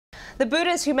The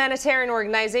Buddhist humanitarian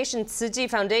organization Tzu Chi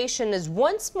Foundation is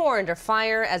once more under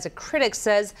fire as a critic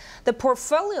says the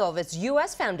portfolio of its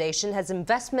U.S. foundation has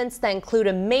investments that include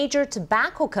a major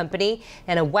tobacco company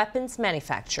and a weapons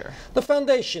manufacturer. The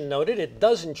foundation noted it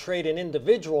doesn't trade in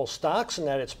individual stocks and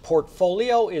that its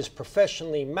portfolio is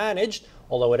professionally managed,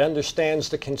 although it understands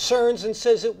the concerns and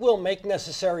says it will make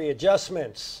necessary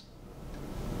adjustments.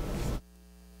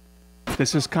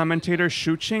 This is commentator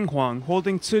Shu Qinghuang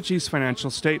holding Tzu Chi's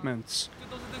financial statements.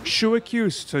 Shu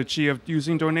accused Tzu Chi of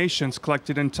using donations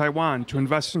collected in Taiwan to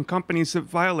invest in companies that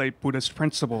violate Buddhist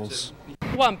principles.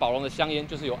 Marlboro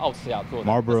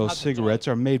cigarettes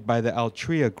are made by the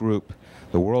Altria Group,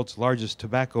 the world's largest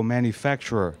tobacco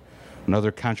manufacturer.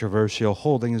 Another controversial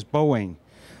holding is Boeing.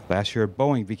 Last year,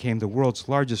 Boeing became the world's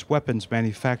largest weapons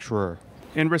manufacturer.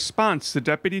 In response, the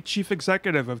deputy chief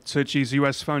executive of Tzu Chi's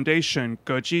U.S. foundation,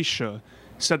 Ge Jishe,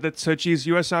 said that Tzu Chi's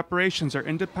U.S. operations are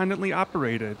independently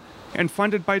operated and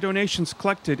funded by donations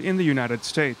collected in the United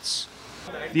States.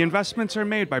 The investments are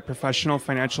made by professional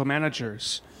financial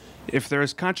managers. If there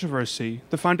is controversy,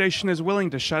 the foundation is willing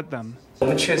to shed them.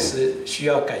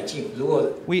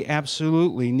 We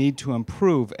absolutely need to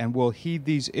improve and will heed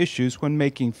these issues when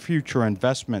making future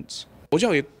investments.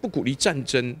 Buddhism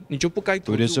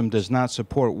does not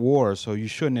support war, so you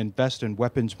shouldn't invest in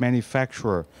weapons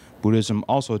manufacturer. Buddhism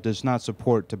also does not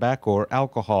support tobacco or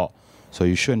alcohol, so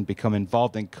you shouldn't become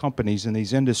involved in companies in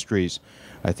these industries.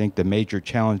 I think the major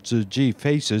challenge Tzu Chi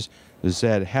faces is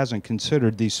that it hasn't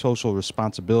considered these social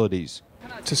responsibilities.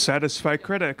 To satisfy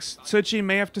critics, Tzu Chi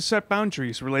may have to set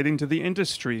boundaries relating to the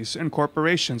industries and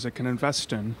corporations it can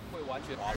invest in.